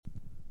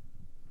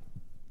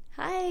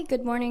Hi,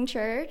 good morning,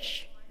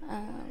 church.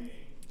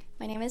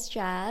 My name is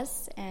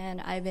Jazz, and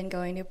I've been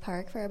going to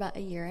Park for about a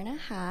year and a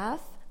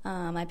half.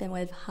 I've been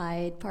with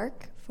Hyde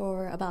Park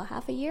for about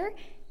half a year,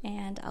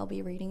 and I'll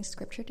be reading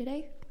scripture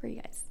today for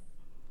you guys.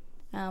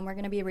 We're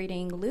going to be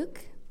reading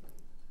Luke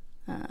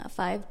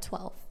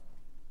 5:12.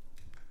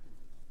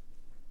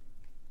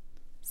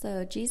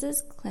 So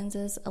Jesus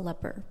cleanses a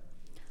leper.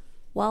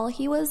 While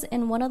he was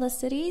in one of the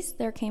cities,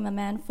 there came a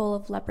man full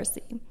of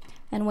leprosy.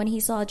 And when he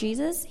saw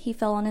Jesus, he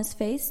fell on his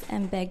face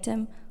and begged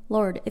him,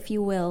 "Lord, if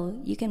you will,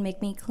 you can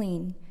make me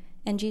clean."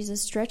 And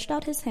Jesus stretched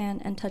out his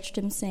hand and touched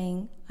him,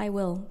 saying, "I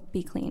will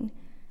be clean."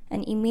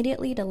 And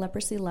immediately the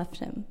leprosy left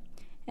him.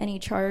 And he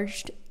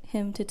charged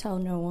him to tell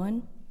no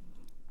one,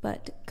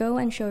 but go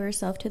and show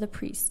yourself to the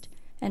priest,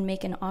 and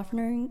make an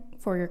offering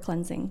for your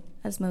cleansing,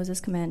 as Moses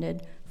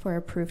commanded, for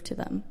a proof to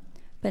them.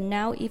 But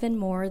now even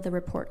more the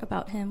report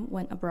about him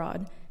went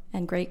abroad,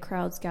 and great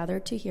crowds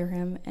gathered to hear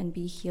him and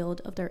be healed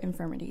of their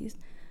infirmities.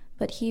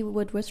 But he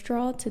would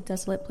withdraw to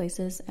desolate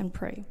places and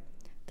pray.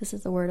 This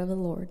is the word of the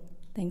Lord.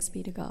 Thanks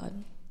be to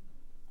God.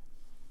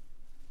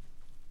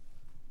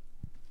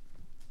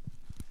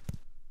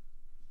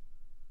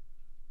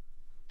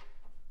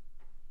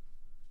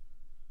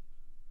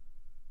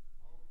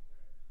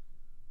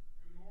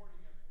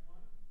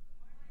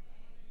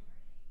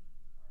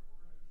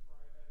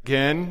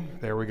 Again,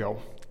 there we go.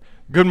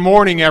 Good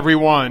morning,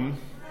 everyone.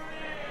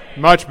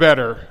 Much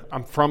better.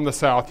 I'm from the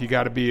South. You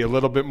got to be a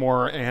little bit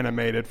more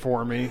animated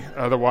for me.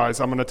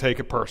 Otherwise, I'm going to take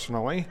it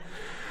personally.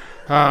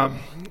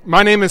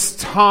 My name is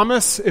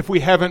Thomas. If we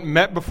haven't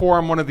met before,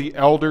 I'm one of the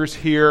elders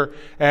here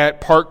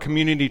at Park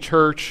Community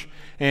Church,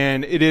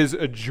 and it is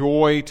a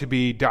joy to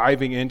be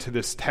diving into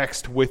this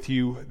text with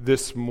you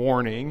this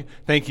morning.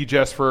 Thank you,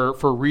 Jess,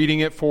 for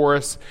reading it for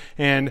us.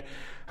 And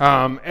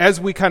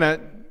as we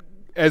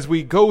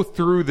go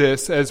through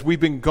this, as we've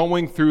been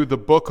going through the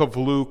book of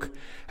Luke,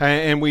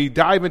 and we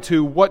dive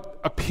into what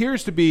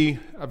appears to be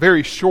a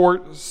very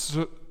short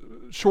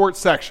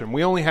section.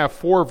 We only have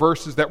 4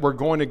 verses that we're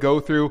going to go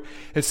through.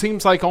 It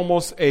seems like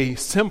almost a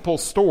simple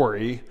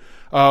story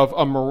of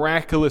a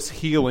miraculous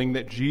healing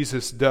that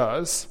Jesus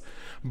does.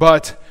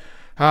 But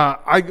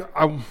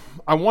I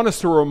want us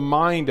to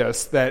remind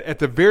us that at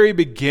the very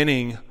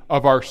beginning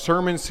of our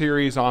sermon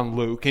series on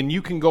Luke, and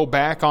you can go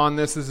back on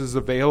this is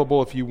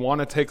available if you want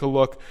to take a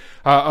look,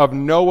 of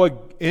Noah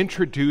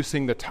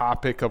introducing the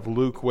topic of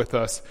Luke with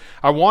us.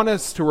 I want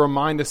us to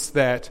remind us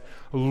that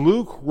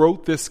Luke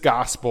wrote this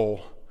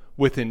gospel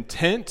with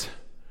intent,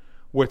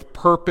 with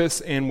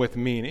purpose, and with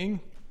meaning.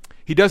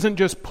 He doesn't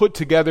just put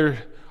together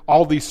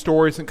all these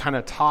stories and kind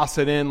of toss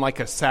it in like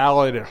a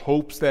salad and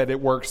hopes that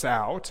it works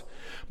out.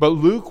 But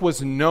Luke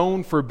was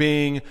known for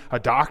being a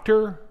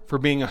doctor, for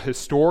being a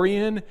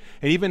historian,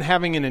 and even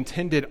having an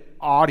intended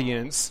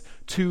audience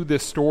to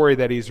this story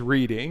that he's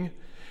reading.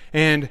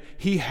 And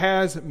he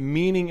has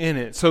meaning in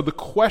it. So the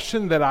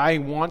question that I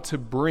want to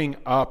bring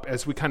up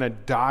as we kind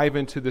of dive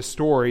into this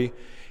story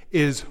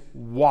is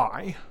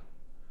why?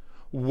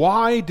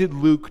 Why did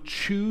Luke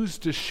choose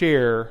to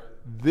share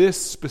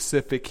this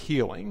specific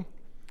healing?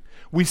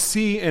 We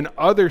see in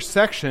other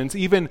sections,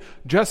 even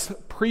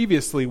just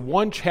previously,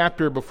 one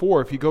chapter before,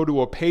 if you go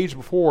to a page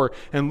before,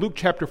 in Luke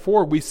chapter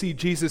 4, we see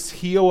Jesus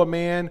heal a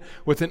man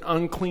with an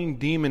unclean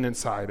demon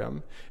inside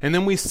him. And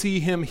then we see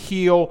him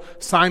heal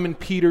Simon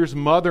Peter's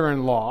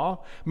mother-in-law.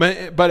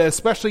 But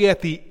especially at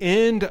the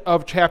end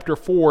of chapter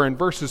 4, in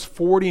verses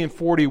 40 and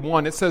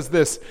 41, it says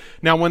this,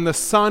 "Now when the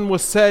sun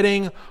was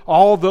setting,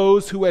 all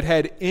those who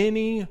had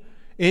any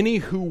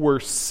who were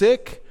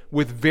sick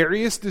with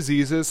various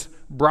diseases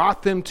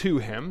brought them to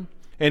him,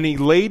 and he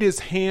laid his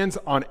hands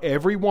on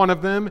every one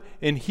of them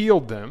and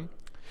healed them.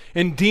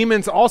 And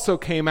demons also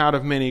came out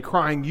of many,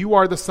 crying, 'You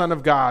are the Son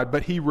of God.'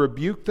 But he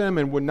rebuked them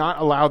and would not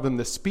allow them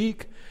to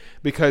speak,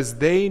 because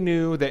they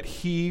knew that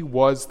he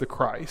was the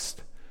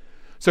Christ."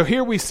 So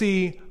here we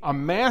see a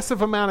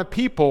massive amount of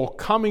people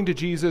coming to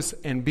Jesus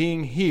and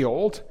being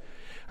healed.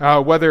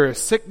 Whether it's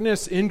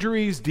sickness,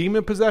 injuries,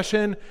 demon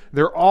possession,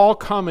 they're all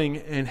coming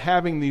and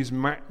having these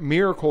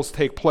miracles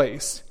take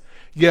place.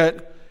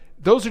 Yet,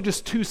 those are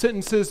just 2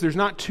 sentences. There's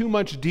not too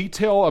much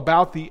detail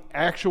about the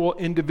actual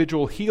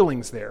individual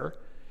healings there.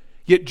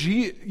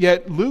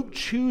 Yet Luke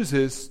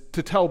chooses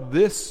to tell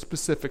this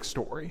specific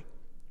story.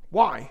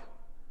 Why?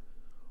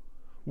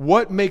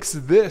 What makes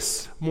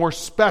this more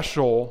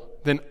special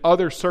than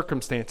other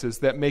circumstances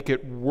that make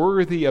it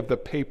worthy of the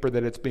paper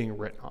that it's being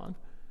written on?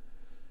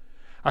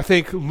 I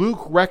think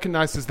Luke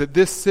recognizes that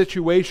this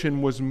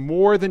situation was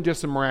more than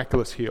just a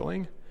miraculous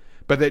healing,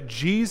 but that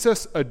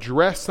Jesus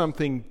addressed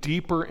something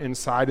deeper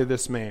inside of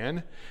this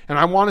man. And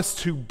I want us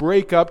to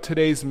break up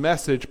today's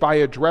message by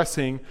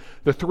addressing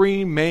the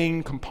 3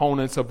 main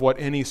components of what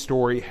any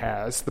story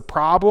has: the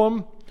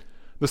problem,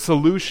 the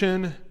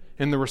solution,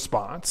 and the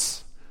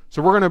response.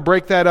 So we're going to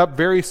break that up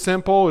very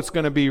simple. It's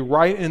going to be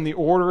right in the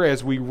order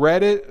as we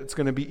read it. It's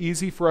going to be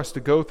easy for us to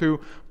go through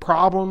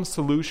problem,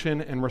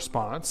 solution, and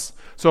response.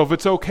 So if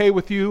it's okay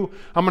with you,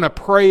 I'm going to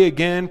pray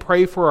again,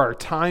 pray for our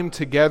time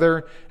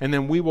together, and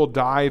then we will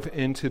dive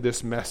into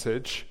this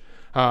message.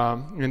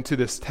 into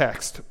this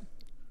text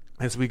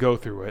as we go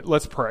through it.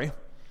 Let's pray.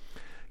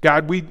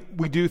 God, we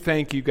do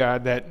thank you,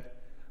 God, that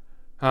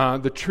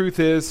the truth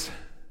is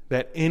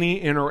that any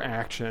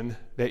interaction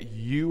that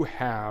you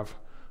have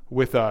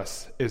with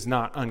us is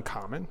not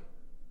uncommon.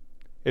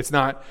 It's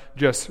not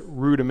just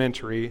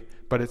rudimentary,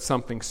 but it's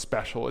something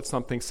special. It's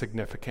something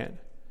significant.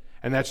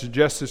 And that's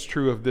just as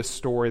true of this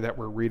story that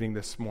we're reading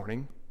this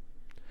morning.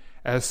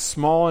 As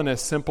small and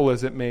as simple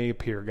as it may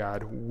appear,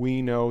 God,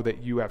 we know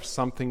that you have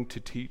something to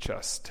teach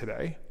us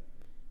today.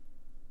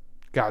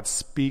 God,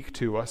 speak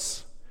to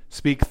us.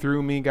 Speak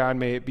through me, God.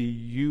 May it be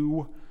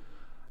you.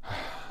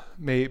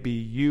 May it be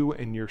you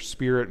and your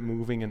Spirit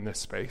moving in this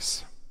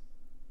space.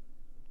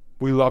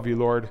 We love you,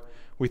 Lord.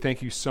 We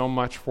thank you so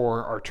much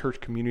for our church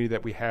community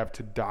that we have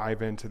to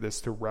dive into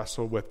this, to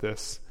wrestle with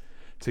this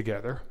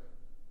together.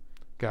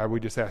 God, we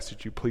just ask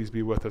that you please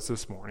be with us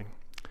this morning.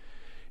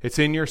 It's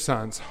in your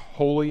Son's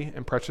holy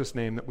and precious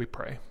name that we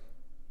pray.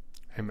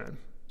 Amen.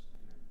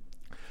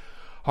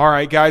 All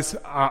right, guys,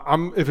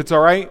 if it's all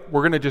right,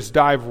 we're going to just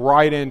dive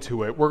right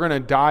into it. We're going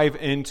to dive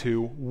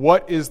into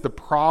what is the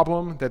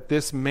problem that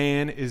this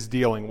man is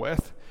dealing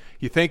with.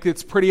 You think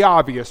it's pretty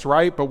obvious,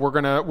 right? But we're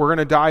going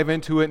to dive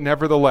into it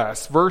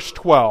nevertheless. Verse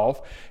 12,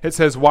 it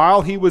says,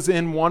 "While he was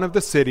in one of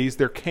the cities,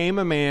 there came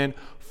a man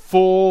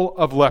full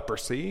of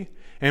leprosy.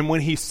 And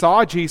when he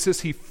saw Jesus,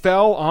 he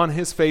fell on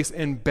his face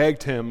and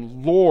begged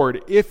him,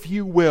 'Lord, if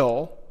you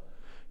will,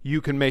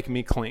 you can make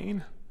me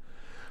clean.'"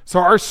 So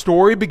our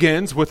story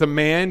begins with a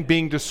man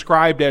being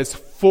described as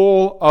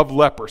full of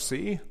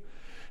leprosy.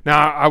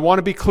 Now, I want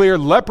to be clear,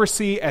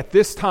 leprosy at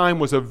this time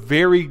was a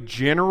very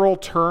general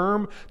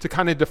term to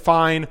kind of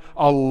define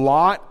a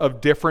lot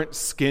of different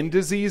skin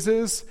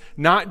diseases,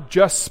 not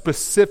just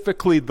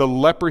specifically the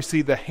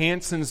leprosy, the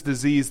Hansen's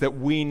disease that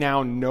we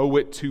now know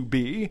it to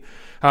be.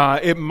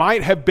 It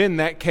might have been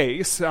that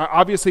case.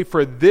 Obviously,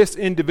 for this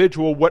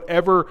individual,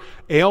 whatever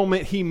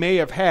ailment he may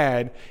have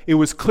had, it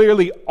was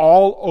clearly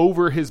all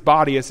over his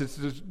body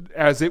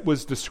as it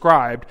was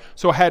described.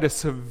 So had a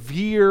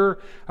severe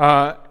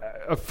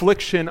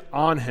affliction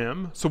on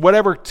him. So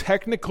whatever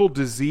technical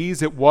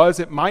disease it was,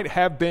 it might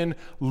have been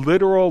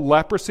literal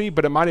leprosy,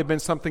 but it might have been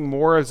something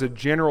more as a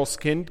general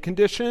skin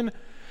condition.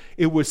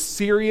 It was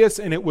serious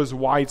and it was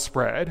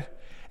widespread.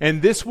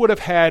 And this would have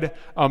had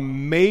a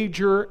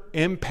major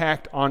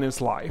impact on his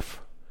life.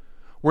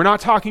 We're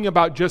not talking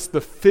about just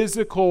the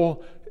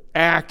physical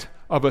act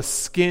of a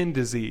skin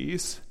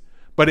disease,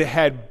 but it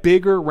had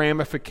bigger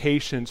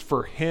ramifications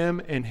for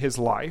him and his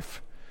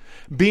life.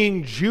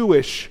 Being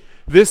Jewish,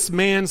 this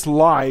man's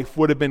life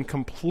would have been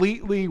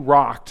completely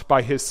rocked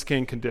by his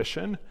skin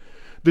condition.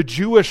 The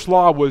Jewish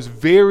law was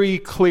very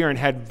clear and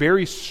had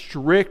very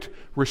strict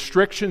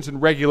restrictions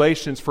and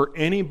regulations for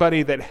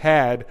anybody that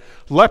had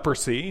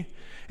leprosy.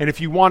 And if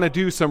you want to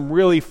do some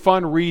really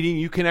fun reading,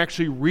 you can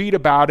actually read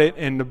about it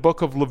in the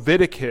book of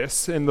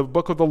Leviticus, in the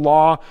book of the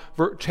law,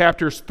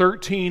 chapters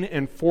 13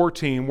 and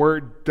 14, where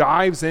it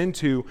dives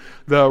into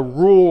the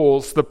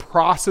rules, the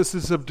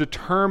processes of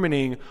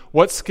determining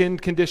what skin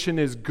condition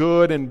is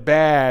good and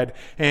bad,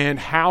 and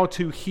how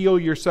to heal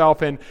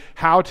yourself, and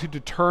how to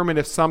determine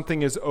if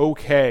something is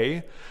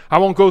okay. I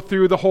won't go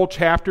through the whole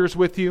chapters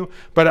with you,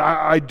 but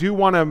I do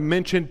want to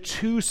mention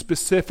two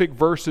specific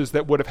verses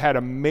that would have had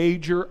a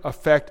major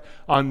effect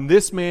on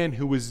this man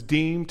who was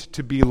deemed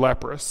to be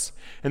leprous.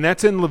 And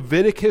that's in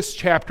Leviticus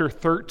chapter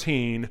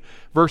 13,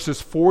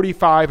 verses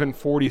 45 and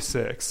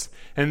 46.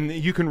 And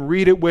you can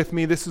read it with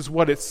me. This is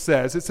what it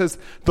says. It says,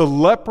 "The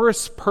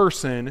leprous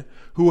person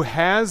who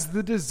has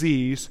the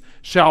disease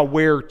shall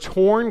wear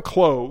torn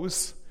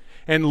clothes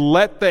and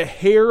let the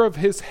hair of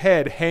his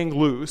head hang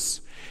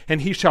loose.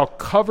 And he shall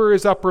cover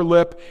his upper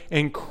lip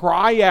and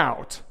cry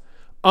out,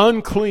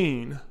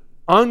 'Unclean,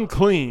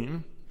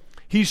 unclean.'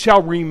 He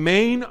shall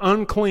remain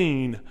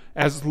unclean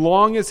as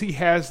long as he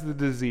has the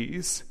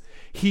disease.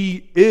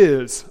 He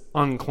is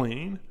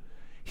unclean.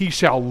 He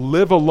shall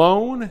live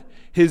alone.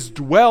 His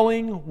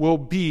dwelling will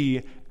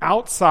be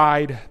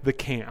outside the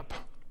camp."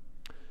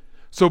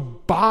 So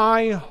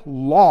by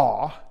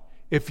law,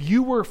 if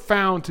you were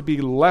found to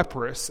be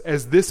leprous,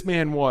 as this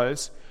man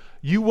was,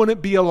 you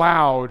wouldn't be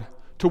allowed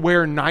to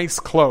wear nice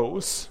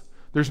clothes.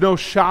 There's no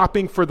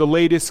shopping for the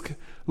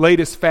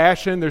latest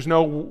fashion. There's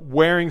no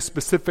wearing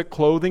specific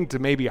clothing to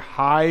maybe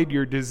hide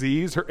your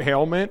disease or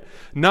ailment.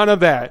 None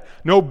of that.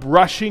 No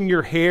brushing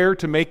your hair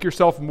to make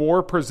yourself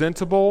more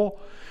presentable.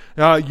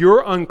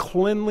 Your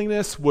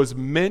uncleanliness was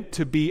meant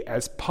to be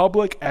as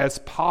public as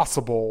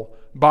possible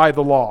by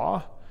the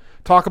law.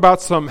 Talk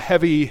about some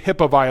heavy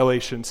HIPAA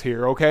violations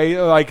here, okay?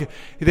 Like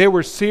they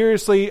were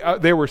serious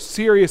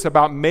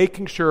about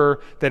making sure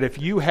that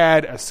if you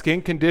had a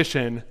skin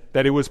condition,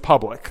 that it was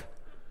public.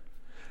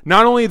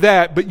 Not only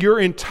that, but your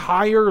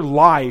entire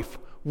life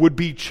would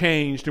be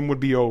changed and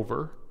would be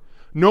over.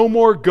 No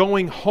more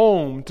going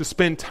home to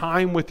spend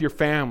time with your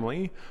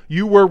family.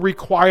 You were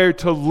required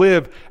to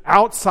live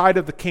outside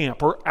of the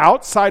camp or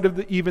outside of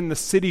even the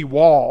city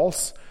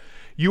walls.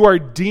 You are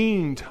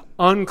deemed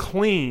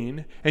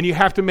unclean, and you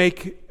have to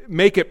make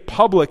make it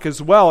public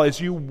as well as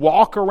you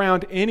walk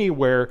around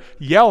anywhere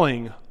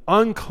yelling,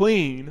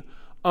 unclean,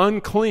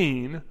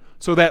 unclean,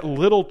 so that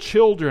little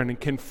children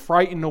can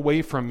frighten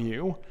away from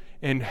you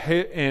in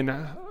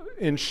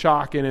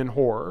shock and in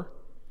horror.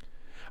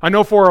 I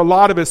know for a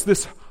lot of us,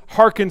 this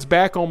harkens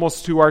back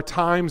almost to our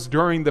times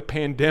during the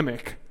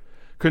pandemic.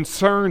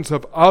 Concerns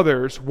of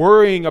others,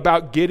 worrying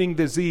about getting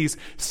disease,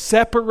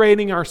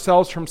 separating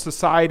ourselves from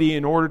society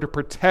in order to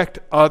protect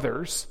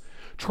others,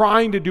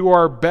 trying to do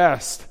our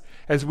best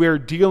as we are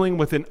dealing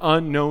with an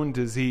unknown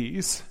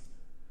disease.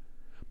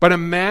 But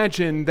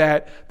imagine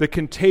that the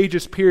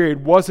contagious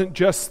period wasn't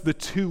just the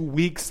 2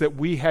 weeks that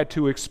we had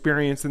to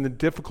experience and the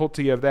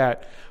difficulty of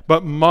that,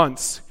 but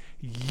months,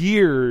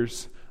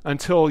 years,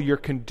 until your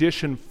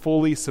condition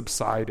fully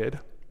subsided.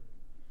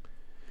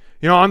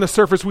 You know, on the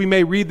surface, we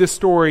may read this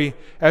story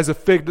as a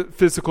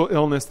physical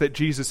illness that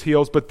Jesus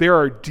heals, but there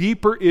are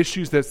deeper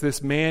issues that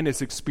this man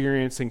is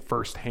experiencing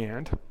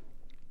firsthand.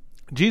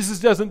 Jesus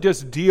doesn't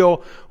just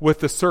deal with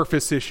the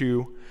surface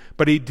issue,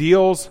 but he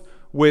doesn't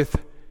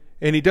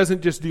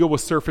just deal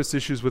with surface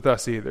issues with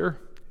us either.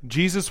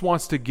 Jesus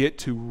wants to get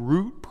to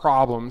root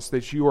problems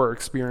that you are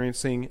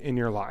experiencing in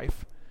your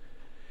life.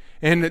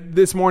 And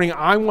this morning,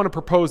 I want to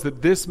propose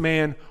that this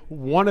man,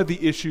 one of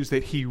the issues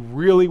that he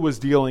really was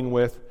dealing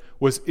with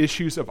was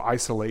issues of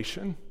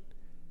isolation.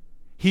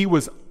 He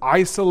was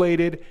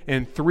isolated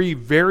in 3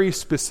 very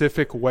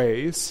specific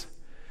ways.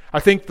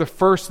 I think the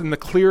first and the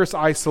clearest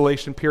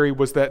isolation period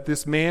was that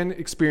this man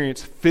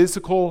experienced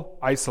physical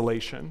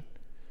isolation.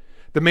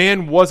 The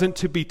man wasn't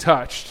to be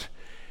touched.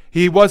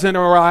 He wasn't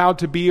allowed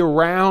to be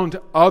around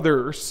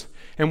others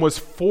and was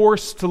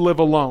forced to live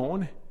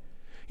alone.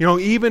 You know,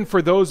 even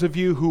for those of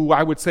you who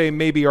I would say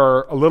maybe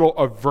are a little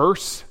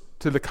averse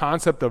to the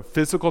concept of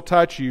physical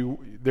touch,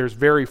 there's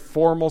very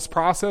formal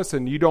process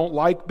and you don't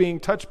like being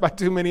touched by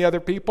too many other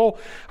people.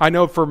 I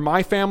know for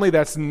my family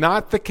that's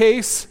not the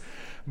case,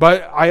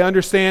 but I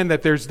understand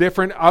that there's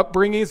different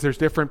upbringings, there's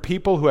different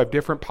people who have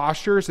different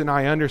postures, and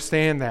I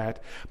understand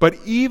that. But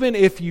even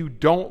if you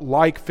don't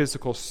like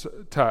physical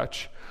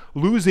touch,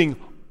 losing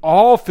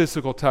all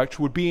physical touch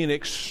would be an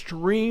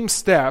extreme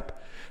step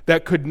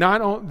that would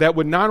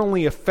not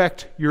only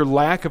affect your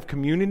lack of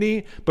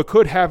community, but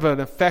could have an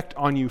effect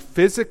on you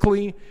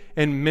physically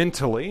and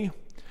mentally.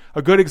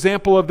 A good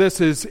example of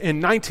this is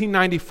in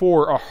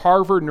 1994, a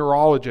Harvard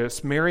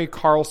neurologist, Mary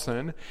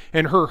Carlson,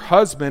 and her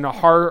husband, a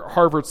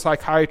Harvard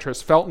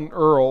psychiatrist, Felton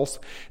Earls,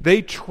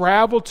 they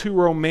traveled to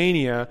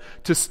Romania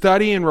to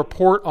study and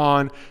report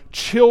on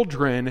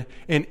children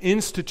and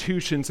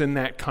institutions in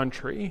that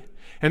country.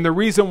 And the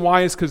reason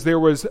why is because there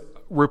was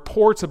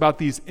reports about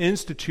these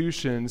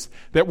institutions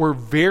that were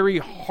very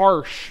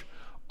harsh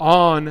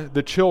on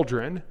the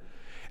children.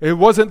 It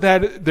wasn't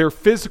that their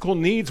physical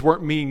needs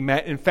weren't being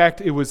met. In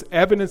fact, it was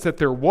evidence that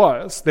there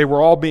was. They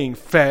were all being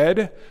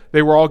fed.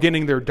 They were all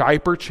getting their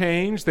diaper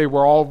changed. They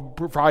were all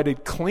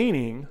provided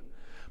cleaning.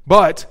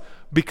 But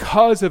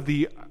because of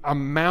the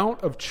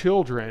amount of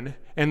children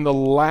and the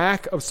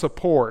lack of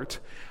support,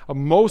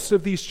 most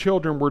of these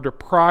children were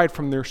deprived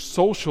from their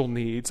social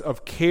needs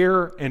of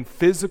care and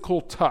physical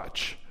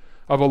touch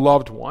of a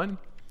loved one.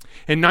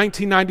 In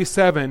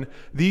 1997,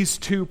 these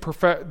two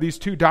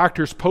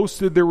doctors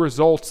posted their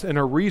results in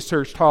a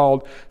research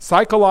called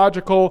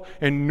Psychological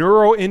and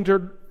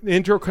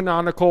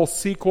Neuroendocrinological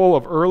Sequel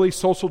of Early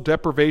Social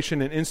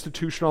Deprivation in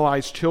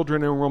Institutionalized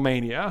Children in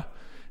Romania.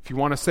 If you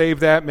want to save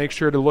that, make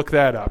sure to look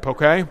that up,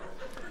 okay?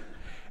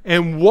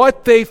 And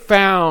what they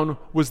found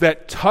was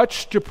that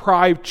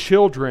touch-deprived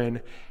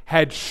children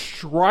had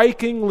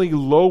strikingly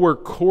lower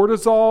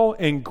cortisol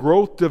and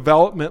growth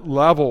development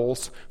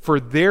levels for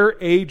their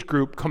age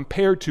group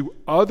compared to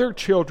other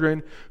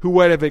children who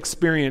would have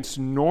experienced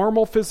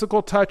normal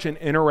physical touch and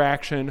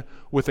interaction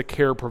with a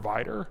care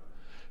provider.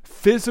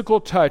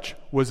 Physical touch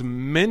was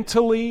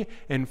mentally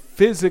and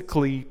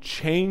physically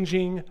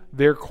changing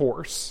their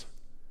course.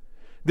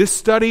 This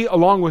study,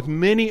 along with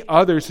many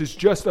others, is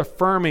just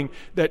affirming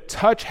that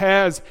touch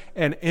has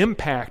an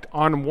impact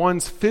on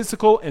one's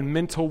physical and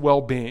mental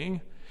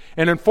well-being.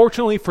 And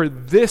unfortunately for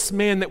this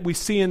man that we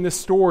see in this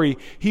story,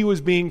 he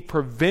was being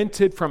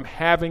prevented from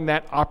having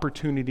that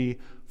opportunity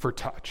for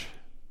touch.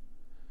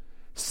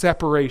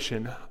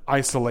 Separation,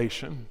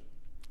 isolation.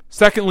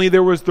 Secondly,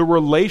 there was the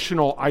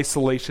relational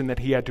isolation that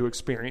he had to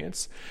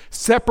experience.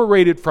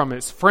 Separated from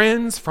his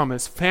friends, from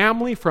his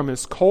family, from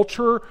his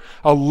culture,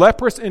 a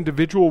leprous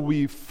individual will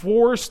be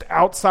forced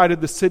outside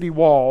of the city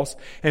walls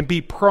and be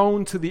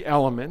prone to the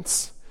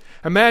elements.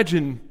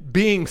 Imagine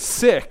being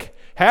sick,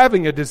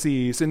 having a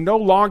disease, and no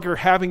longer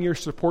having your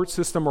support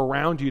system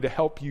around you to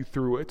help you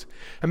through it.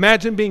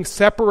 Imagine being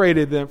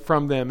separated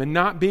from them and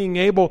not being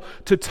able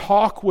to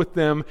talk with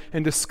them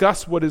and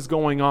discuss what is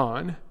going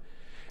on.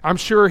 I'm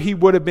sure he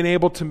would have been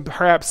able to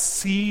perhaps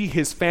see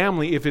his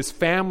family if his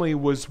family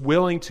was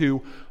willing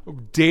to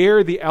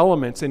dare the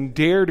elements and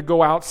dare to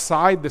go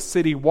outside the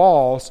city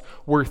walls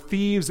where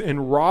thieves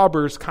and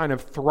robbers kind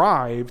of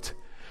thrived.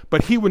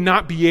 But he would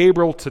not be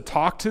able to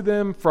talk to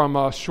them from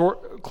a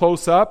short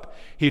close up.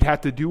 He'd have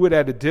to do it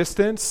at a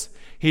distance.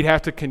 He'd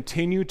have to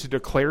continue to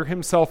declare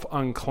himself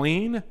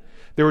unclean.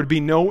 There would be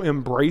no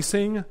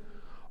embracing,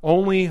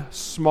 only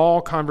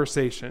small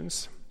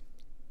conversations.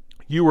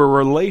 You were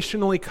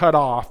relationally cut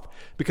off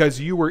because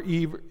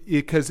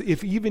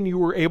if even you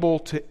were able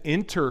to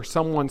enter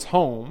someone's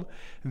home,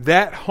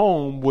 that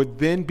home would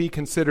then be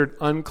considered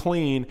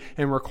unclean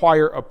and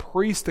require a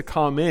priest to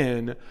come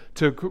in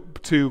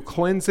to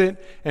cleanse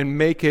it and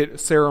make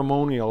it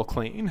ceremonial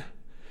clean.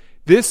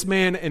 This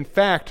man, in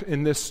fact,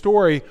 in this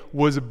story,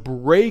 was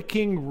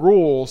breaking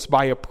rules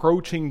by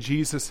approaching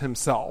Jesus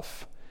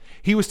himself.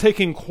 He was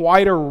taking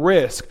quite a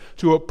risk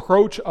to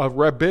approach a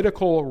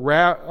rabbinical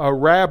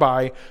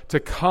rabbi to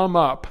come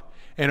up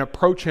and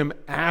approach him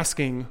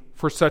asking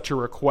for such a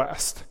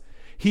request.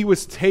 He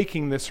was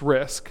taking this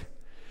risk.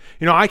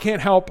 You know, I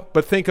can't help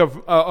but think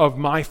of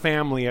my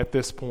family at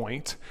this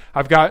point.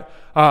 I've got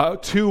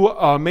two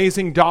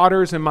amazing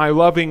daughters and my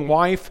loving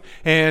wife,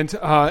 and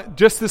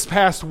just this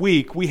past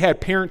week, we had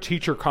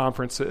parent-teacher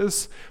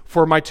conferences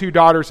for my two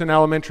daughters in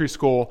elementary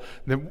school.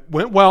 They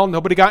went well,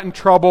 nobody got in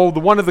trouble.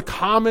 One of the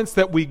comments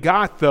that we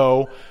got,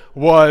 though,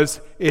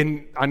 was,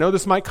 I know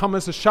this might come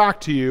as a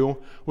shock to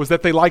you, was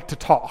that they like to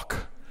talk.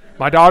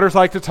 My daughters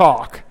like to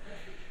talk.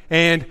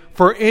 And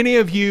for any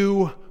of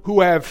you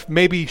who have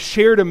maybe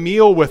shared a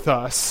meal with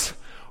us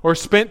or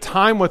spent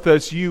time with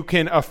us, you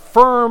can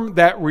affirm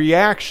that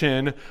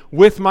reaction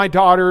with my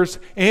daughters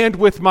and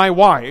with my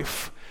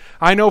wife.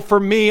 I know for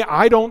me,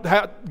 I don't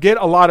get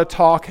a lot of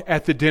talk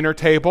at the dinner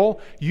table.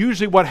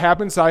 Usually what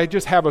happens, I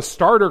just have a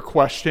starter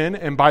question,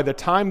 and by the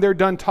time they're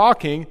done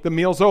talking, the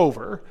meal's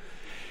over.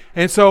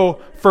 And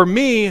so for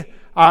me,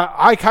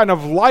 I kind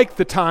of like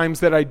the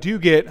times that I do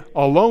get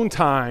alone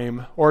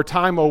time or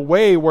time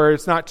away where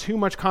it's not too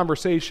much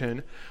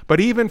conversation. But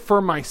even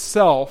for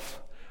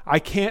myself, I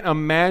can't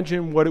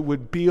imagine what it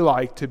would be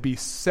like to be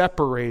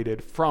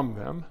separated from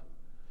them,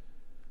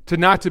 to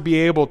not to be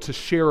able to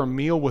share a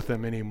meal with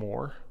them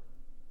anymore,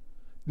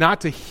 not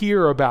to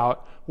hear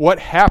about what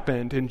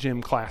happened in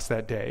gym class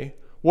that day,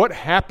 what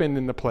happened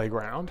in the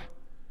playground.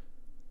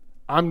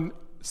 I'm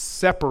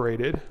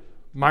separated.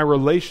 My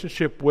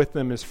relationship with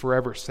them is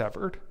forever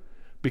severed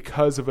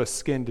because of a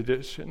skin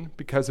condition,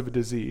 because of a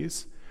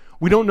disease.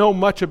 We don't know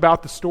much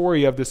about the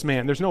story of this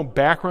man. There's no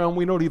background.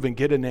 We don't even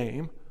get a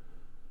name.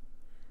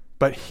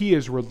 But he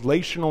is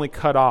relationally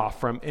cut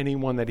off from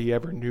anyone that he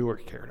ever knew or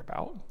cared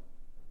about.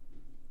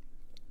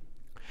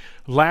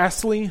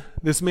 Lastly,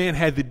 this man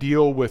had to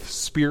deal with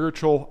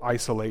spiritual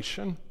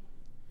isolation.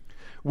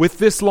 With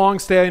this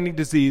long-standing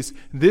disease,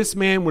 this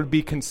man would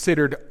be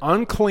considered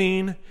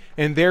unclean,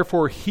 and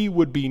therefore he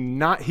would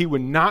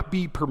not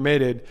be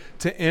permitted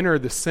to enter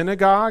the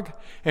synagogue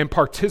and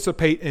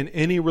participate in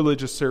any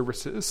religious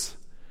services.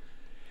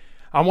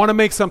 I want to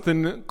make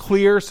something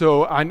clear,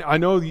 so I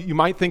know you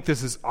might think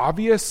this is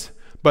obvious,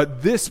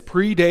 but this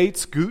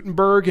predates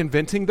Gutenberg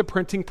inventing the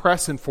printing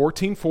press in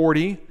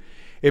 1440.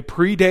 It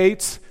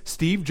predates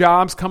Steve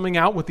Jobs coming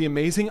out with the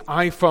amazing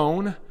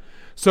iPhone.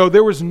 So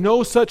there was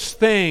no such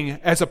thing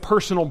as a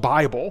personal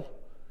Bible.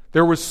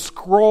 There was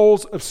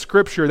scrolls of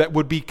Scripture that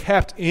would be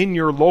kept in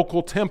your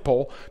local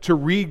temple to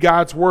read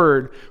God's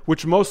Word,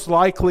 which most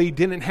likely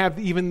didn't have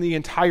even the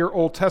entire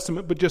Old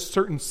Testament, but just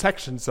certain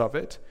sections of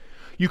it.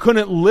 You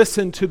couldn't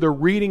listen to the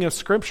reading of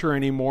Scripture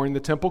anymore in the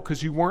temple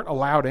because you weren't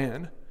allowed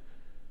in.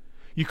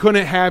 You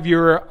couldn't have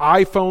your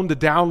iPhone to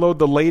download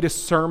the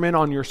latest sermon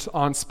on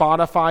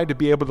Spotify to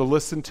be able to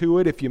listen to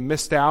it if you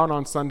missed out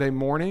on Sunday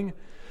morning.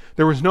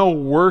 There was no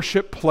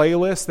worship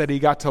playlist that he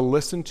got to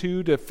listen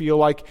to feel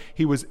like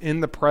he was in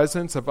the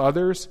presence of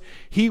others.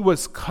 He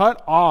was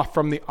cut off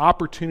from the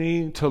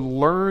opportunity to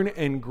learn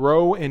and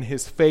grow in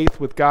his faith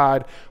with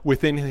God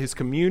within his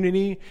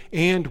community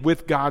and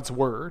with God's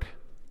Word.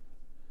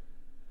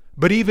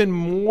 But even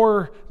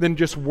more than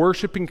just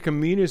worshiping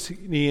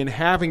community and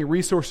having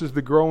resources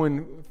to grow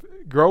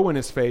in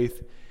his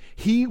faith,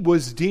 he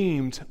was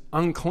deemed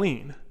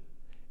unclean,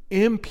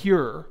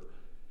 impure.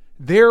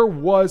 There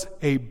was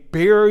a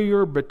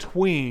barrier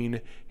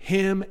between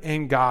him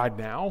and God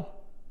now,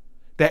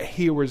 that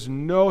there was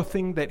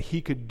nothing that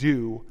he could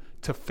do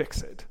to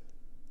fix it.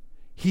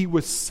 He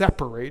was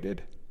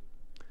separated.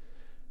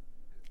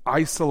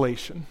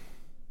 Isolation.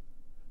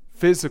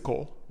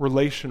 Physical,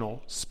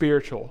 relational,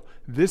 spiritual.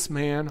 This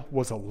man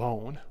was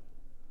alone.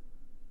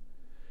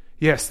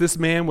 Yes, this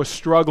man was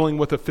struggling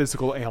with a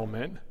physical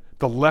ailment,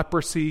 the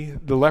leprosy,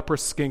 the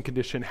leprous skin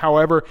condition.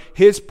 However,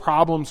 his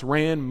problems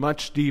ran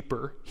much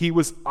deeper. He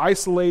was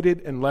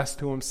isolated and left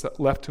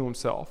to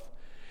himself.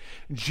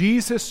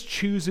 Jesus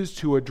chooses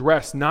to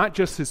address not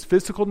just his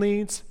physical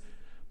needs,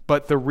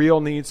 but the real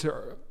needs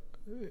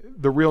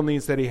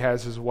that he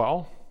has as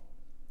well.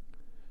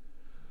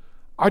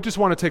 I just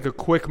want to take a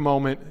quick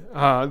moment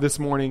this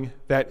morning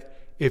that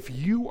if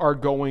you are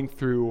going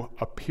through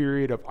a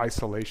period of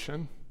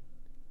isolation,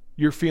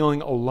 you're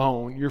feeling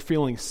alone, you're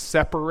feeling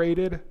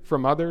separated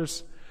from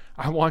others,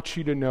 I want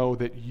you to know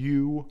that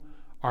you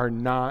are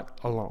not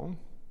alone.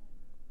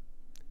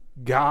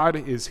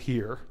 God is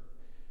here.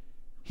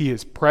 He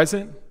is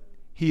present.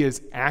 He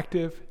is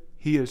active.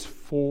 He is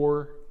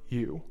for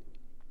you.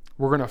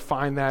 We're going to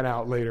find that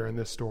out later in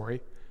this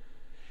story.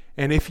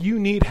 And if you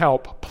need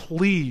help,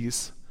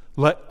 please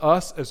let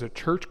us as a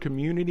church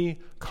community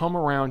come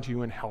around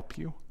you and help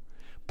you.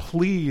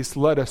 Please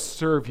let us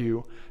serve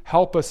you.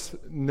 Help us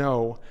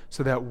know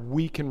so that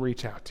we can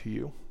reach out to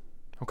you.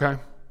 Okay?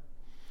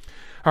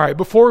 All right,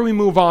 before we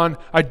move on,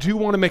 I do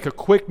want to make a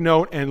quick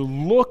note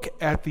and look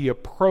at the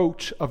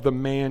approach of the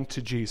man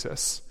to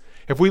Jesus.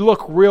 If we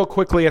look real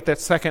quickly at that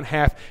second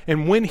half,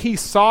 and when he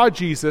saw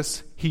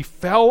Jesus, he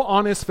fell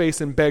on his face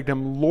and begged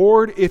him,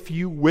 "Lord, if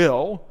you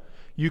will,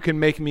 you can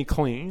make me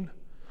clean."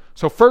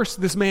 So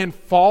first, this man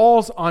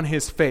falls on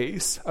his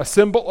face, a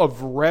symbol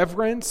of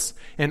reverence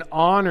and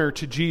honor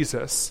to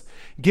Jesus,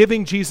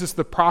 giving Jesus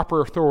the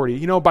proper authority.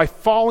 You know, by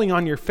falling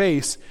on your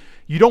face,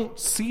 you don't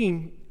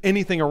see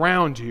anything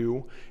around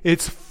you.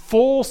 It's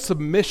full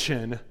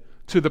submission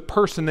to the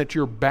person that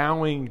you're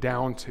bowing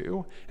down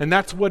to. And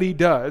that's what he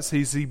does.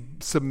 He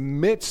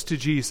submits to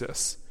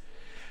Jesus.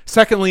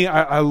 Secondly,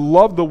 I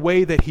love the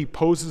way that he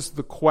poses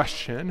the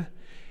question.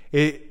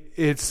 He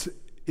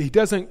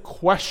doesn't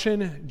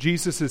question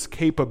Jesus'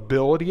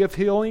 capability of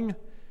healing,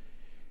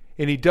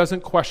 and he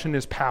doesn't question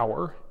his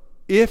power,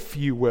 if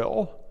you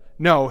will.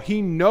 No,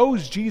 he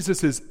knows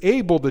Jesus is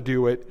able to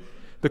do it.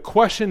 The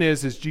question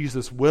is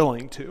Jesus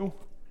willing to?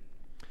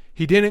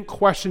 He didn't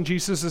question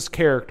Jesus'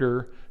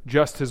 character,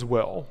 just his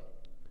will.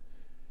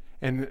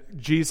 And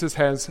Jesus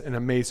has an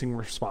amazing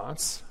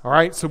response. All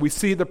right, so we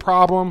see the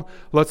problem.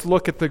 Let's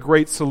look at the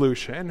great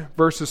solution.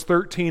 Verses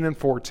 13 and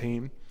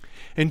 14.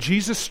 And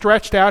Jesus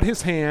stretched out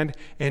his hand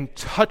and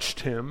touched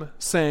him,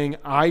 saying,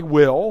 "I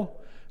will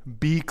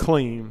be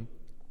clean."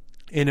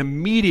 And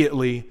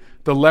immediately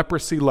the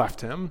leprosy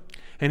left him,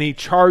 and he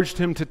charged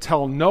him to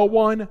tell no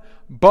one,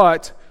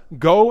 but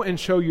go and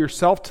show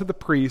yourself to the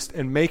priest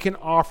and make an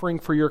offering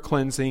for your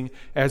cleansing,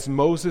 as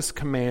Moses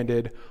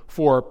commanded,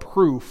 for a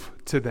proof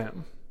to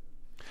them.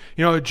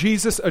 You know,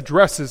 Jesus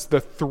addresses the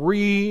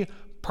three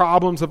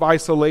problems of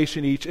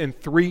isolation each in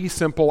three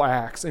simple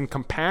acts: in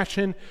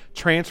compassion,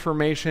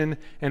 transformation,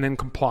 and in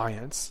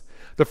compliance.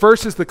 The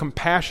first is the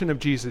compassion of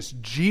Jesus.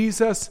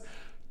 Jesus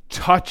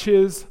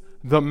touches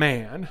the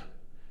man.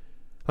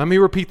 Let me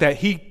repeat that.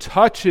 He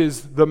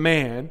touches the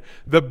man.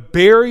 The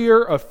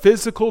barrier of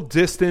physical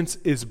distance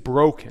is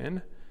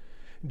broken.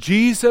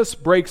 Jesus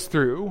breaks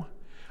through.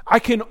 I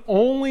can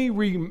only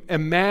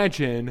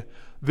imagine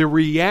the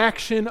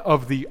reaction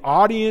of the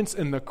audience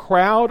and the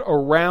crowd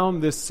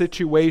around this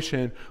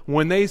situation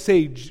when they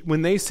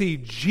see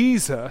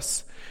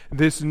Jesus,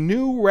 this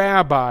new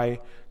rabbi,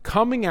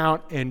 coming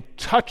out and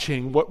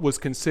touching what was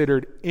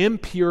considered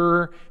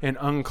impure and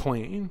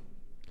unclean.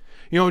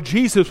 You know,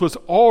 Jesus was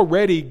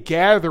already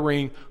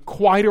gathering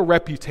quite a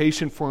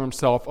reputation for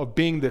himself of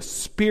being this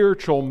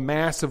spiritual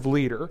massive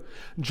leader.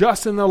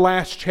 Just in the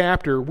last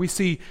chapter, we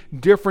see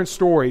different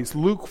stories.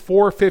 Luke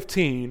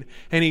 4:15,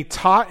 and he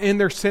taught in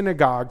their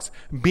synagogues,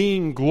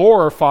 being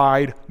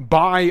glorified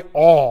by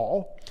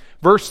all.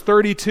 Verse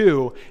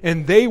 32,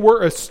 and they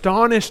were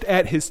astonished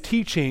at his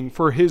teaching,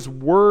 for his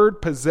word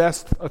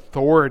possessed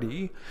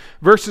authority.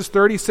 Verses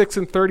 36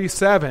 and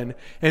 37,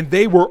 and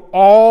they were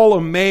all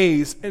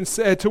amazed and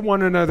said to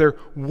one another,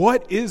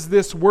 what is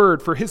this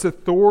word? For his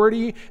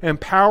authority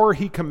and power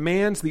he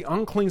commands the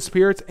unclean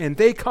spirits, and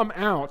they come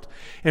out.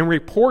 And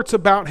reports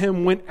about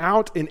him went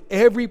out in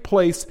every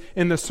place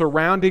in the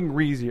surrounding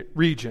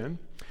region.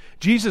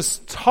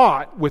 Jesus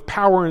taught with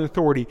power and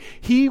authority.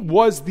 He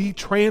was the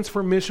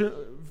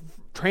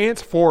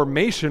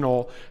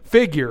transformational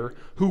figure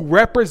who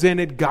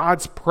represented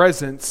God's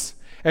presence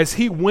as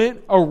he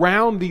went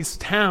around these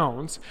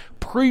towns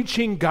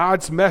preaching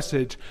God's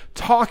message,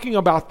 talking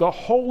about the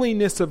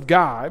holiness of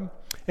God.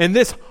 And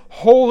this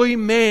holy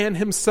man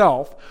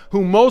himself,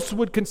 who most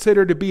would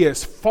consider to be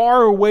as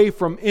far away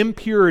from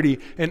impurity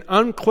and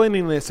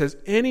uncleanliness as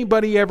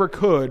anybody ever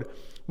could,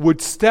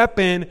 would step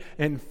in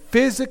and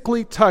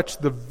physically touch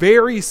the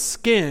very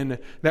skin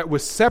that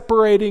was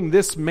separating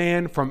this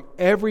man from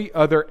every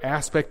other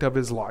aspect of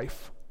his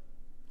life.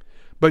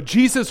 But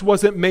Jesus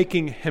wasn't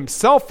making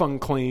himself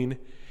unclean.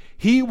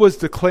 He was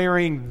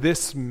declaring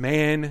this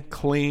man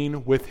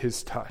clean with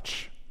his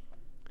touch.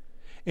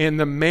 And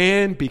the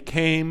man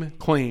became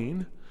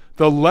clean.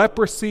 The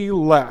leprosy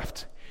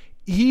left.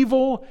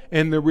 Evil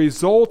and the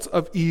results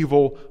of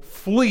evil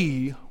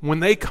flee when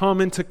they come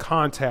into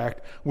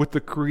contact with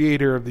the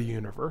creator of the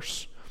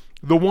universe.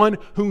 The one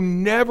who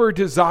never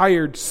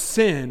desired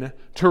sin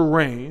to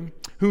reign,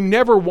 who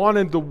never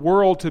wanted the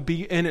world to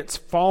be in its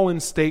fallen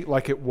state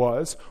like it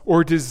was,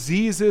 or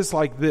diseases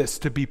like this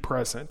to be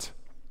present.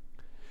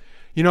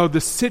 You know,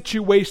 the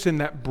situation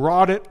that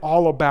brought it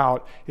all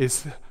about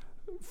is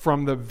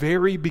from the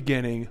very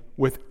beginning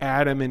with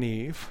Adam and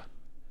Eve.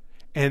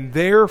 And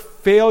their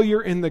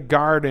failure in the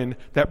garden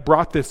that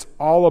brought this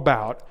all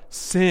about,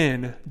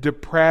 sin,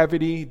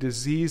 depravity,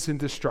 disease, and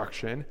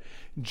destruction,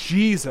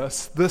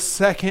 Jesus, the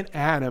second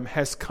Adam,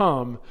 has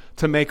come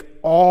to make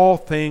all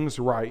things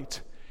right.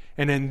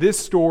 And in this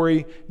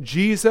story,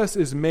 Jesus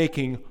is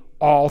making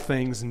all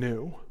things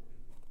new.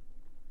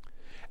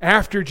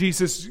 After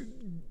Jesus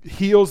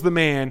heals the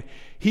man,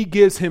 he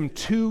gives him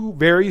two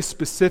very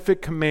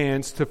specific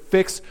commands to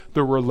fix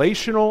the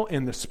relational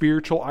and the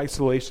spiritual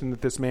isolation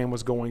that this man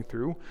was going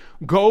through.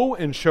 Go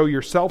and show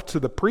yourself to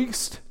the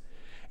priest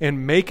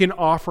and make an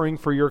offering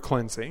for your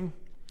cleansing.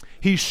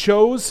 He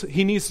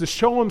needs to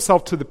show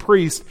himself to the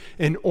priest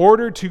in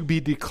order to be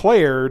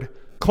declared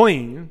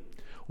clean.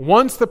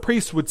 Once the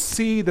priest would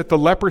see that the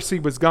leprosy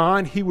was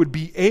gone, he would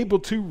be able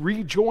to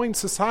rejoin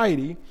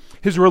society.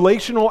 His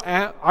relational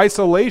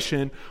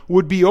isolation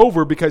would be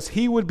over because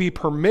he would be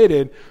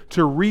permitted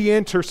to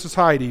re-enter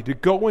society, to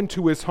go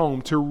into his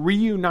home, to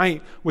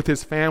reunite with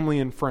his family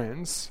and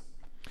friends.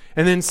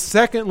 And then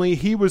secondly,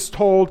 he was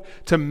told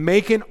to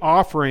make an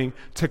offering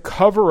to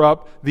cover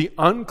up the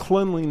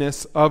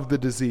uncleanliness of the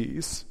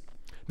disease.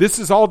 This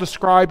is all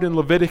described in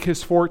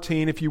Leviticus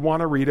 14 if you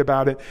want to read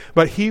about it.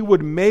 But he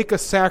would make a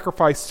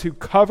sacrifice to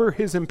cover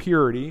his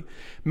impurity,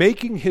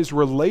 making his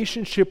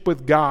relationship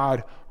with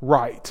God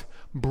right,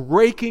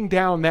 breaking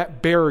down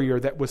that barrier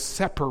that was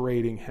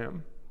separating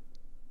him.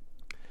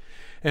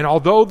 And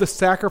although the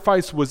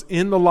sacrifice was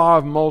in the law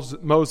of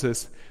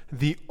Moses,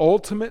 the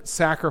ultimate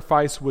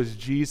sacrifice was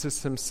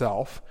Jesus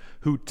himself,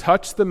 who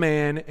touched the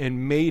man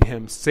and made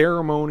him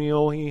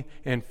ceremonially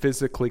and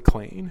physically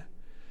clean.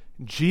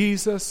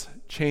 Jesus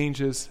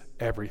changes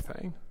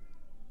everything.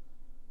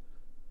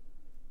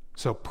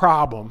 So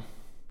problem,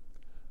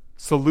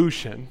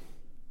 solution.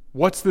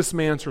 What's this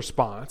man's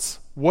response?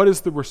 What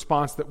is the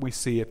response that we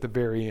see at the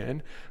very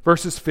end?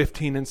 Verses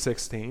 15 and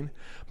 16.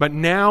 But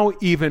now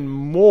even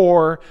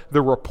more,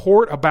 the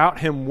report about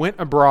him went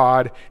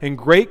abroad, and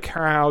great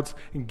crowds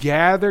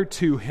gathered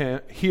to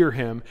hear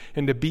him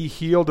and to be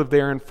healed of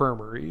their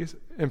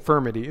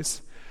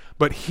infirmities.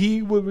 But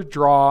he would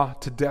withdraw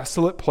to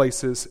desolate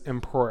places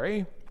and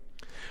pray.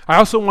 I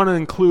also want to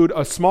include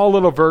a small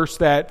little verse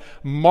that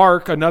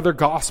Mark, another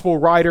gospel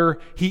writer,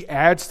 he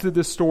adds to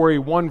this story.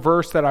 One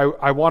verse that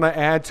I want to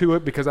add to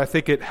it because I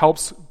think it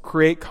helps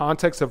create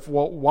context of,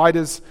 well, why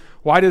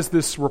does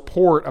this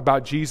report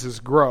about Jesus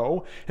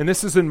grow? And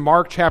this is in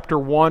Mark chapter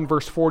 1,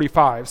 verse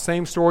 45.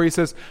 Same story. He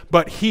says,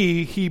 but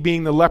he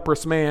being the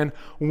leprous man,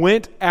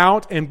 went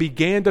out and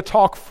began to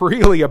talk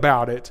freely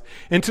about it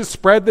and to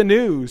spread the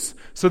news,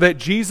 so that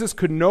Jesus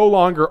could no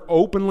longer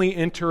openly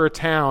enter a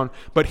town,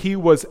 but he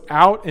was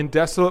out in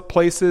desolate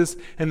places,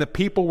 and the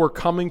people were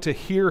coming to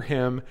hear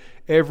him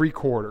every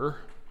quarter.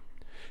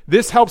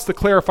 This helps to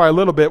clarify a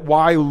little bit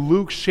why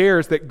Luke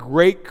shares that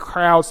great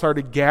crowds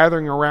started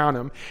gathering around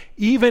him.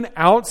 Even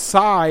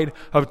outside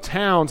of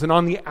towns and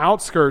on the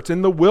outskirts,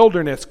 in the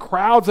wilderness,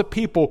 crowds of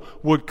people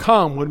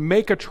would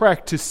make a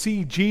trek to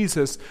see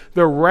Jesus,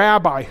 the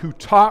rabbi who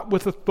taught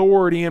with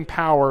authority and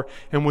power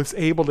and was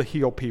able to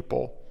heal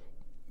people.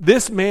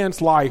 This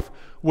man's life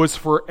was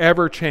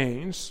forever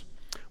changed.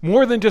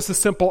 More than just a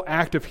simple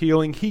act of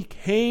healing, he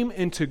came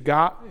into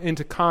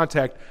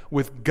contact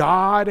with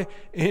God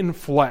in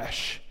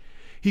flesh.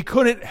 He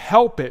couldn't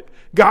help it.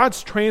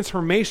 God's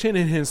transformation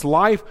in his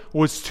life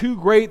was too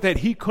great that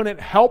he couldn't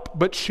help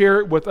but share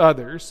it with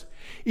others.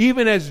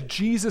 Even as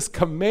Jesus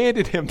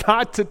commanded him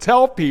not to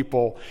tell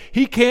people,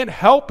 he can't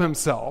help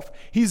himself.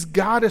 He's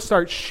got to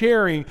start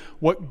sharing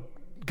what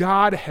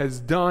God has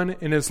done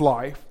in his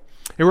life.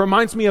 It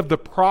reminds me of the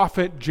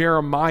prophet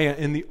Jeremiah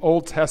in the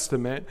Old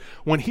Testament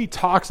when he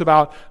talks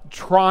about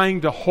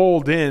trying to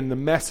hold in the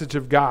message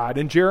of God.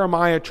 In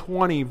Jeremiah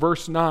 20,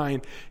 verse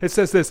 9, it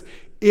says this,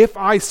 if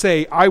I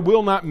say I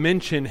will not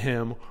mention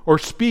him or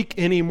speak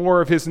any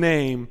more of his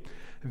name,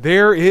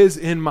 there is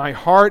in my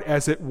heart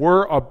as it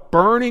were a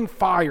burning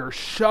fire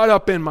shut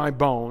up in my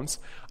bones.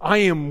 I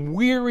am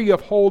weary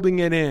of holding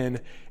it in,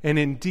 and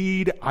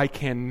indeed I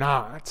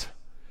cannot.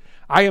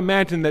 I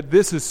imagine that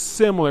this is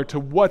similar to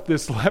what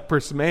this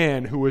leprous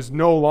man who is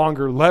no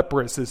longer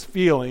leprous is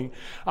feeling.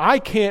 I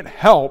can't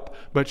help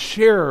but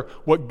share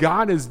what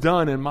God has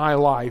done in my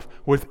life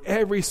with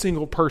every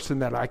single person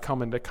that I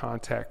come into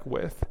contact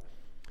with.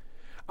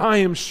 I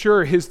am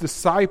sure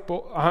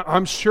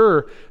I'm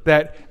sure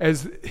that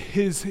as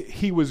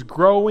he was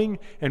growing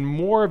and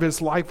more of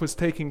his life was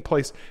taking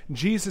place,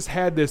 Jesus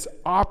had this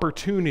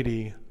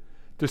opportunity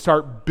to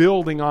start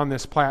building on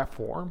this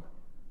platform.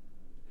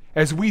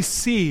 As we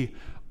see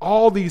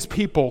all these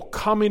people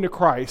coming to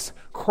Christ,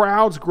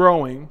 crowds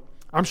growing,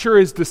 I'm sure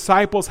his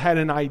disciples had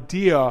an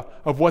idea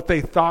of what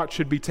they thought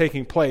should be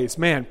taking place.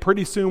 Man,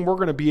 pretty soon we're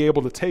going to be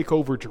able to take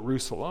over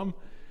Jerusalem.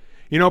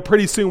 You know,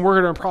 pretty soon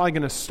we're probably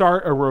going to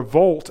start a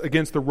revolt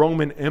against the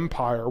Roman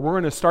Empire. We're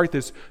going to start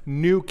this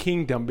new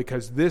kingdom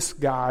because this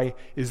guy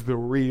is the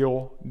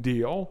real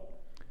deal.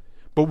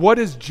 But what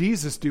does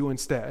Jesus do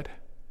instead?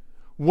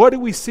 What do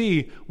we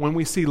see when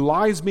we see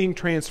lives being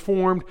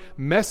transformed,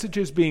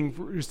 messages being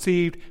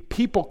received,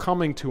 people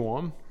coming to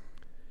him?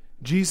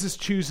 Jesus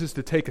chooses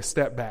to take a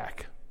step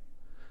back,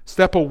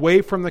 step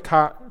away from the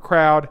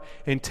crowd,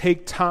 and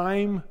take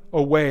time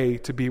away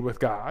to be with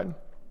God.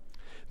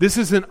 This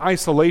isn't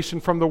isolation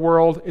from the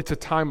world. It's a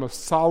time of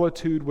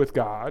solitude with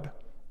God.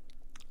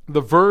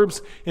 The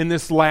verbs in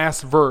this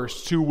last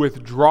verse, to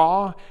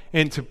withdraw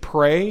and to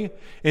pray,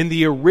 in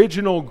the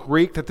original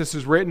Greek that this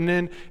is written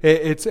in,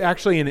 it's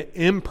actually an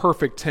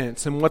imperfect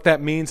tense. And what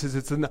that means is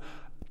it's in the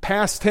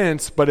past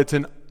tense, but it's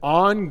an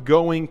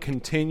ongoing,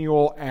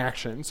 continual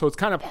action. So it's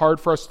kind of hard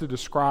for us to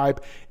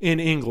describe in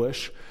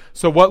English.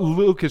 So what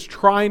Luke is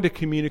trying to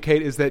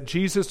communicate is that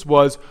Jesus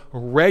was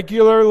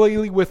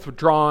regularly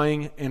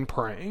withdrawing and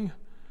praying.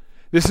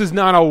 This is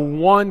not a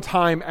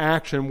one-time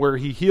action where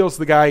he heals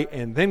the guy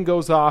and then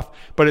goes off,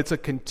 but it's a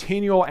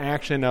continual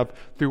action of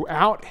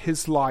throughout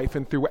his life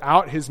and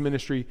throughout his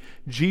ministry,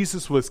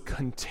 Jesus was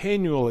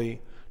continually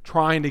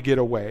trying to get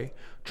away,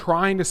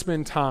 trying to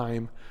spend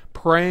time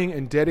praying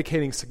and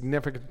dedicating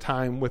significant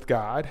time with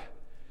God.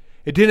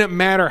 It didn't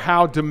matter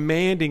how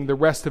demanding the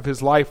rest of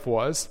his life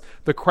was.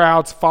 The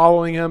crowds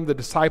following him, the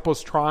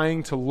disciples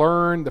trying to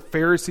learn, the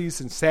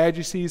Pharisees and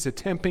Sadducees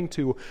attempting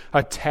to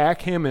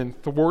attack him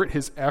and thwart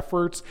his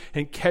efforts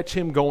and catch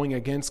him going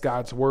against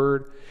God's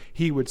word.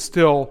 He would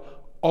still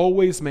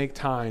always make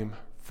time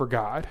for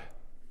God.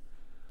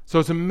 So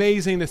it's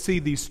amazing to see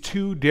these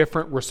two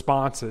different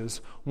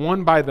responses.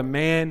 One by the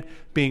man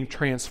being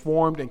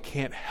transformed and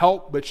can't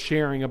help but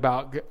sharing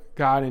about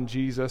God and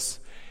Jesus,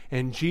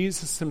 and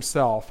Jesus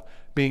himself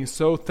being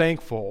so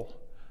thankful,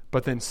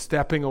 but then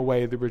stepping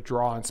away to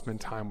withdraw and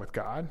spend time with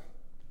God.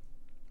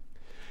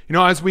 You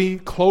know, as we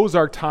close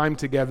our time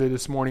together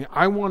this morning,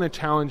 I want to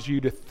challenge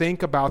you to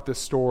think about this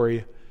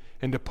story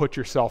and to put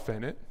yourself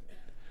in it.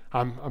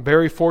 I'm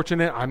very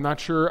fortunate. I'm not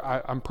sure.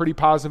 I'm pretty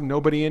positive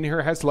nobody in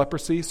here has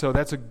leprosy, so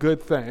that's a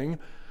good thing.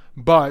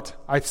 But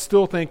I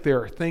still think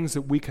there are things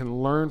that we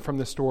can learn from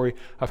the story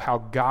of how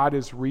God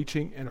is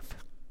reaching and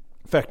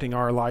affecting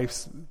our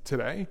lives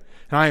today.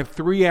 And I have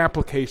 3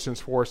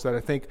 applications for us that I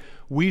think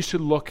we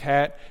should look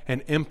at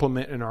and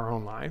implement in our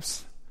own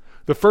lives.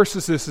 The first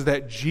is this, is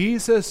that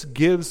Jesus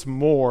gives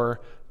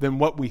more than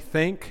what we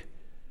think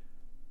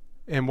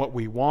and what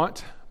we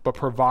want, but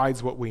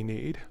provides what we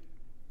need.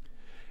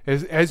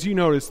 As you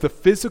notice, the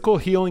physical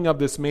healing of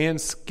this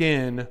man's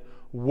skin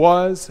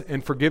was,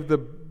 and forgive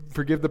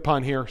the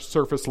pun here,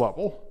 surface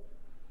level.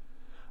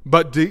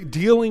 But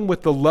dealing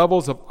with the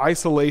levels of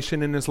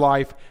isolation in his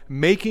life,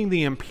 making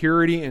the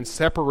impurity and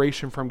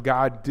separation from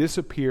God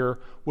disappear,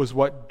 was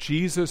what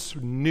Jesus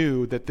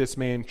knew that this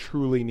man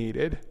truly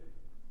needed.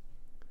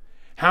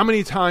 How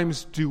many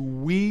times do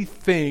we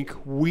think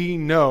we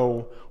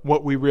know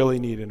what we really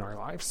need in our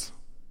lives?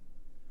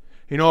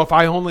 You know, if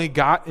I only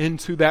got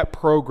into that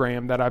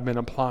program that I've been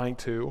applying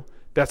to,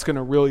 that's going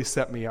to really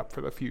set me up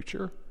for the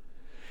future.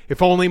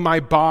 If only my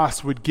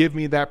boss would give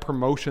me that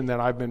promotion that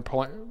I've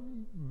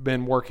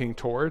been working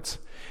towards.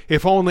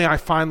 If only I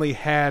finally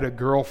had a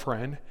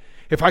girlfriend.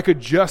 If I could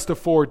just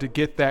afford to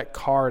get that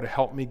car to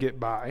help me get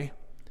by.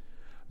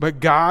 But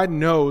God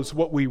knows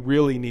what we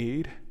really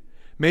need.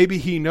 Maybe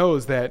he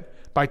knows that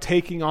by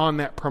taking on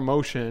that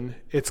promotion,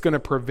 it's going to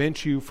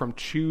prevent you from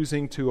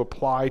choosing to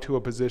apply to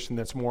a position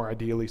that's more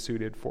ideally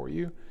suited for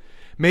you.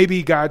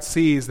 Maybe God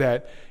sees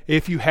that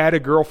if you had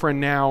a girlfriend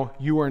now,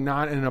 you are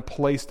not in a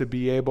place to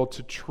be able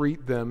to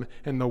treat them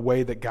in the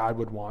way that God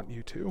would want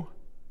you to.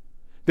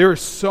 There is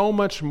so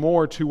much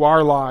more to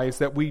our lives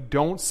that we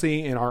don't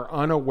see and are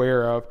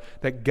unaware of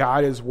that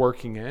God is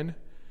working in.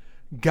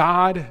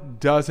 God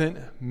doesn't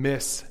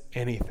miss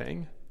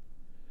anything.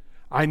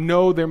 I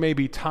know there may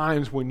be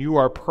times when you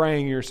are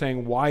praying, you're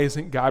saying, why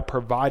isn't God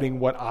providing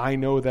what I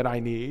know that I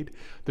need?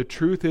 The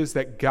truth is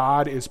that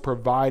God is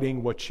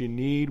providing what you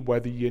need,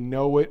 whether you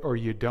know it or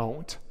you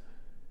don't.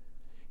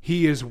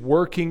 He is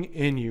working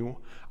in you.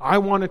 I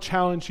want to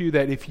challenge you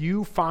that if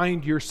you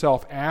find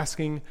yourself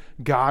asking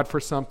God for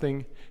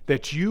something,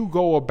 that you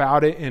go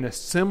about it in a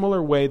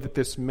similar way that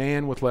this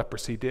man with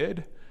leprosy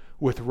did,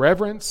 with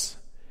reverence,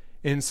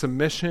 in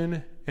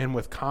submission, and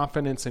with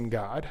confidence in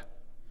God.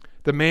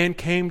 The man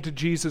came to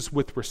Jesus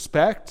with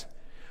respect,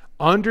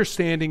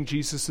 understanding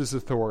Jesus'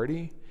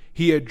 authority.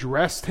 He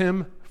addressed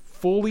him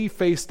fully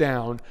face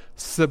down,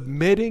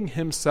 submitting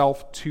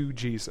himself to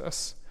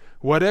Jesus.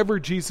 Whatever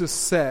Jesus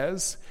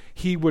says,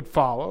 he would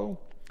follow.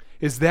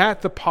 Is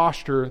that the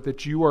posture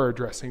that you are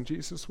addressing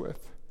Jesus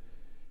with?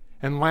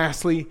 And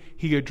lastly,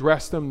 he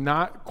addressed him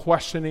not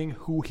questioning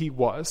who he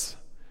was,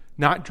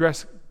 not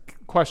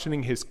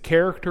questioning his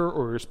character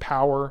or his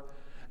power,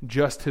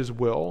 just his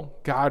will.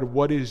 God,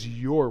 what is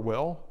your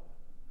will?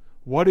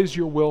 What is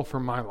your will for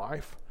my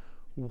life?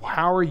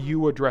 How are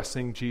you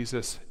addressing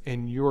Jesus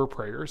in your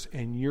prayers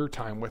and your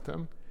time with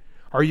him?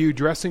 Are you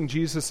addressing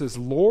Jesus as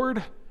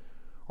Lord,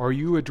 or are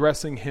you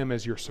addressing him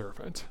as your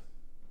servant?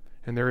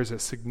 And there is a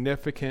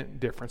significant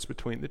difference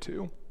between the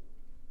two.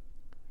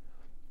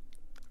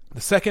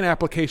 The second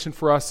application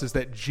for us is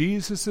that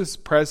Jesus'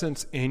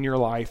 presence in your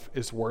life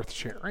is worth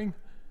sharing.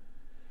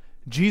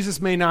 Jesus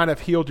may not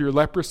have healed your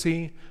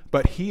leprosy,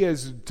 but he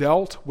has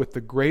dealt with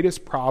the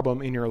greatest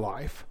problem in your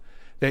life,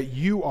 that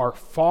you are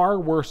far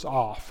worse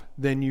off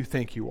than you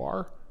think you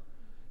are.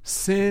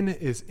 Sin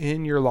is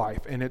in your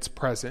life and it's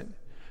present.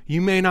 You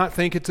may not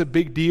think it's a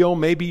big deal.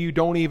 Maybe you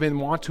don't even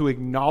want to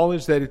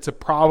acknowledge that it's a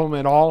problem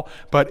at all,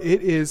 but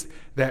it is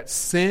that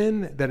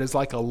sin that is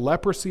like a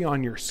leprosy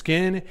on your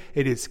skin.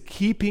 It is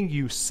keeping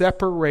you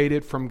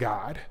separated from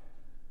God.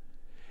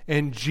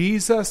 And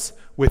Jesus,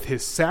 with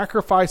his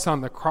sacrifice on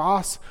the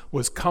cross,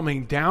 was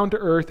coming down to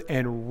earth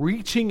and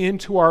reaching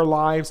into our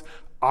lives,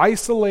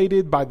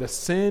 isolated by the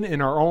sin in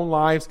our own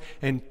lives,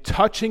 and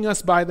touching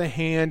us by the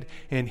hand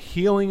and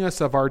healing us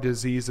of our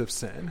disease of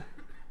sin.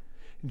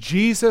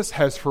 Jesus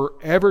has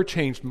forever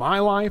changed my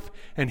life,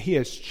 and he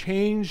has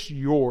changed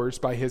yours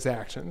by his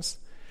actions.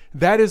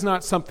 That is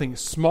not something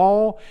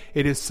small.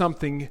 It is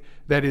something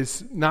that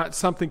is not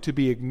something to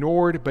be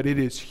ignored, but it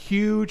is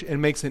huge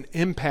and makes an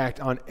impact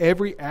on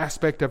every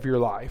aspect of your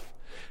life.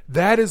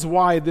 That is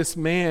why this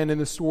man in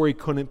the story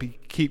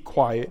couldn't keep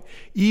quiet,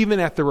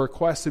 even at the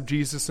request of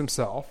Jesus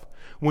himself.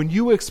 When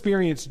you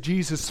experience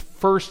Jesus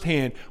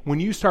firsthand, when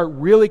you start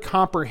really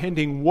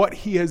comprehending what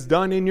he has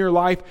done in your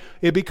life,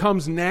 it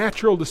becomes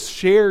natural to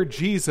share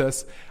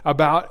Jesus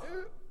about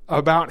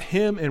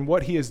him and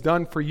what he has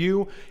done for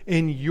you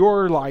in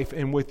your life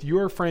and with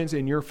your friends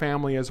and your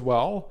family as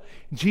well.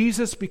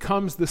 Jesus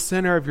becomes the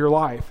center of your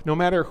life, no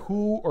matter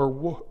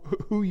who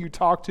you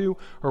talk to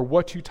or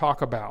what you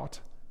talk about.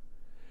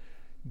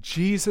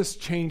 Jesus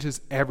changes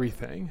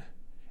everything.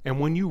 And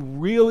when you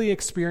really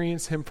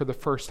experience him for the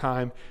first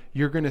time,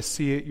 you're going to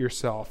see it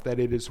yourself, that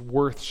it is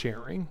worth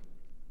sharing.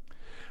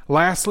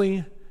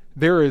 Lastly,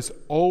 there is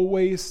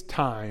always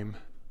time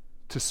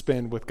to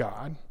spend with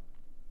God.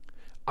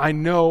 I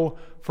know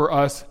for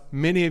us,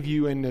 many of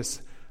you in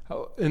this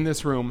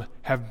room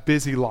have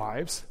busy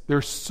lives.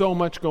 There's so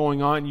much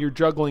going on. You're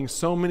juggling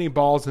so many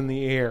balls in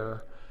the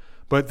air.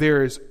 But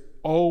there is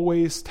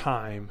always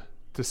time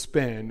to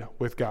spend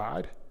with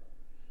God.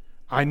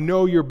 I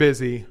know you're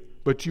busy,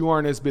 but you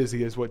aren't as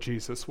busy as what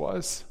Jesus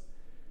was.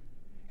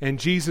 And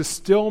Jesus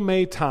still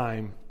made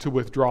time to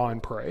withdraw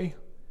and pray.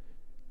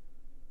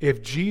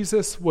 If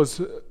Jesus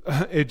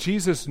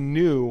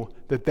knew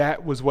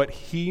that was what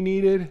he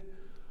needed,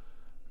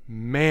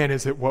 man,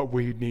 is it what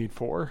we need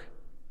for.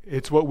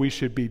 It's what we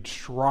should be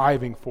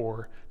striving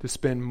for, to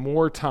spend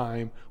more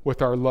time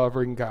with our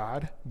loving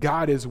God.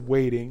 God is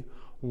waiting,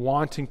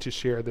 wanting to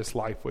share this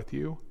life with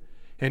you.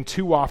 And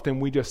too often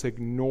we just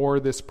ignore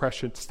this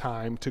precious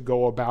time to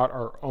go about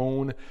our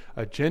own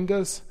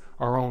agendas,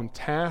 our own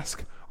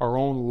task, our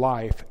own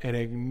life, and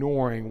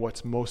ignoring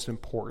what's most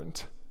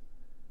important.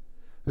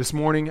 This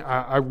morning,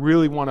 I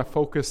really want to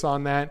focus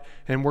on that,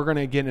 and we're going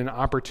to get an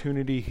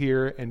opportunity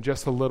here in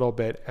just a little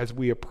bit as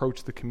we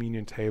approach the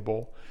communion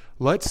table.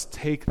 Let's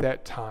take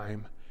that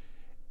time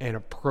and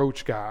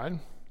approach God.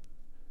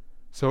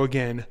 So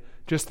again,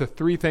 just the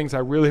three things I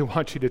really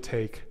want you to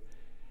take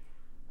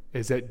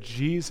is that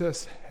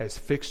Jesus has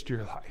fixed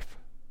your life.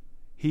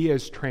 He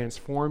has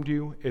transformed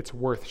you. It's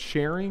worth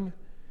sharing,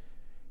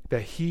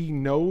 that he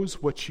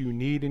knows what you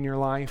need in your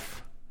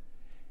life,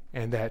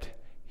 and that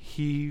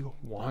he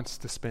wants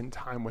to spend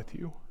time with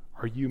you.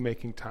 Are you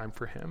making time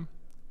for him?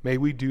 May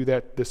we do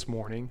that this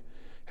morning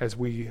as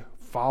we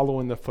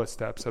follow in the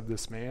footsteps of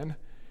this man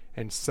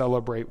and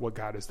celebrate what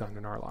God has done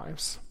in our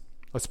lives.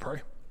 Let's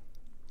pray.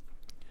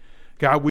 God,